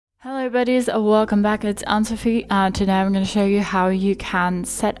Hello buddies, welcome back. It's Anne-Sophie and today I'm going to show you how you can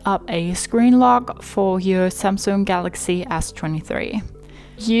set up a screen lock for your Samsung Galaxy S23.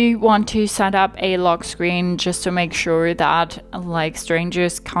 You want to set up a lock screen just to make sure that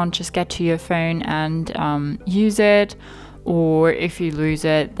strangers can't just get to your phone and use it, or if you lose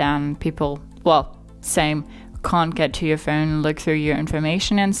it then people, can't get to your phone, look through your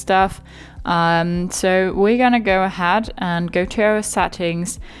information and stuff. So we're gonna go ahead and go to our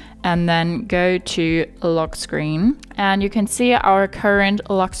settings and then go to lock screen, and you can see our current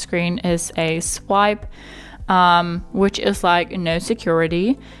lock screen is a swipe, which is like no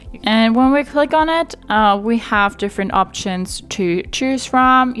security. And when we click on it, we have different options to choose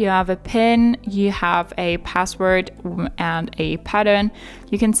from. You have a PIN, you have a password and a pattern.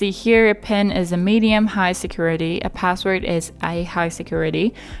 You can see here a PIN is a medium high security, a password is a high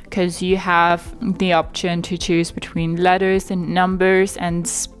security, because you have the option to choose between letters and numbers and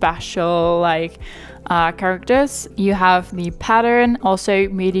special characters. You have the pattern, also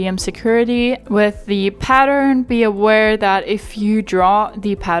medium security. With the pattern, be aware that if you draw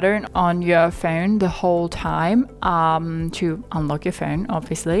the pattern on your phone the whole time to unlock your phone,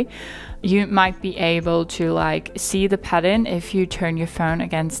 obviously, you might be able to see the pattern if you turn your phone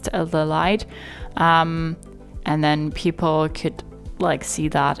against the light, and then people could see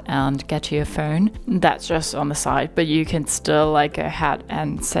that and get to your phone. That's just on the side, but you can still go ahead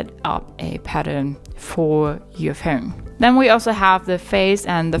and set up a pattern for your phone. Then we also have the face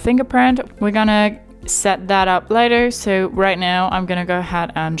and the fingerprint. We're gonna set that up later, so right now I'm gonna go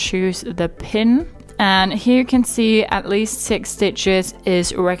ahead and choose the PIN, and here you can see at least 6 digits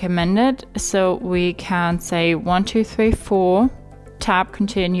is recommended, so we can say 1 2 3 4, tap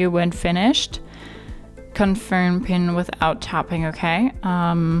continue when finished, confirm PIN without tapping. Okay,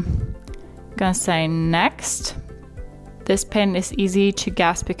 gonna say next. This PIN is easy to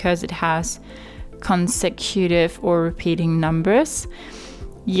guess because it has consecutive or repeating numbers.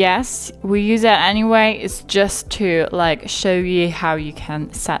 Yes, we use that anyway. It's just to show you how you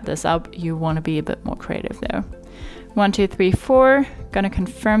can set this up. You want to be a bit more creative though. 1 2 3 4, gonna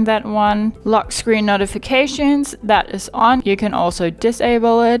confirm that one. Lock screen notifications, that is on. You can also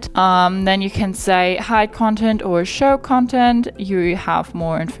disable it. Then you can say hide content or show content. You have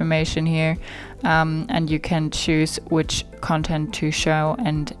more information here, and you can choose which content to show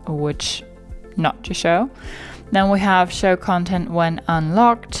and which not to show. Then we have show content when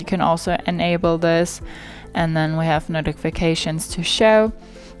unlocked. You can also enable this, and then we have notifications to show.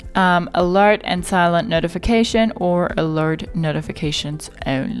 Alert and silent notification or alert notifications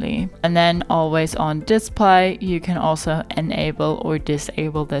only. And then always on display, you can also enable or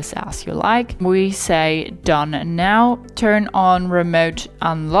disable this as you like. We say done now. Turn on remote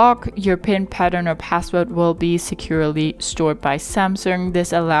unlock. Your PIN, pattern or password will be securely stored by Samsung.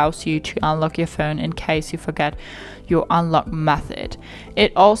 This allows you to unlock your phone in case you forget your unlock method.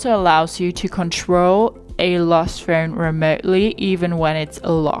 It also allows you to control a lost phone remotely even when it's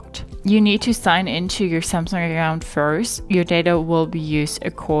locked. You need to sign into your Samsung account first. Your data will be used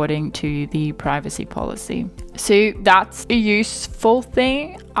according to the privacy policy. So that's a useful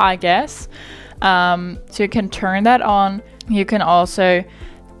thing, I guess. So you can turn that on. You can also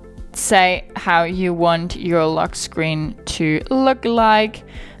say how you want your lock screen to look like,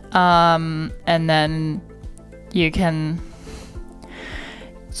 and then you can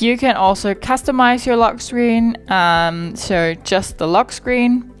also customize your lock screen, so just the lock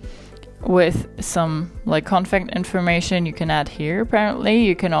screen with some config information you can add here. Apparently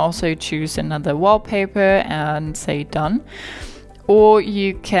you can also choose another wallpaper and say done, or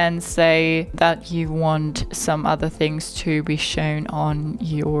you can say that you want some other things to be shown on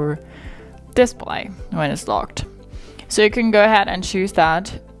your display when it's locked. So you can go ahead and choose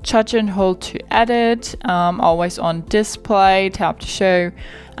that. Touch and hold to edit, always on display, tap to show,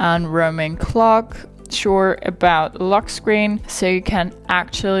 and roaming clock. Sure about lock screen, so you can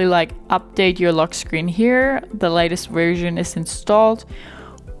actually update your lock screen here. The latest version is installed.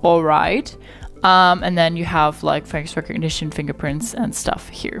 All right, and then you have face recognition, fingerprints and stuff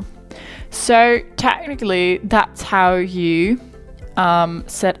here. So technically that's how you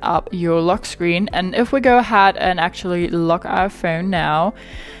set up your lock screen. And if we go ahead and actually lock our phone now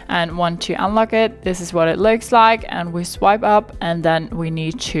and want to unlock it, this is what it looks like, and we swipe up and then we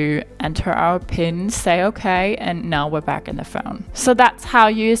need to enter our PIN, say okay, and now we're back in the phone. So that's how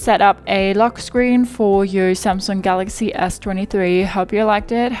you set up a lock screen for your Samsung Galaxy S23. Hope you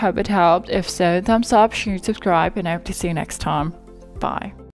liked it, hope it helped. If so, thumbs up, share, subscribe, and I hope to see you next time. Bye.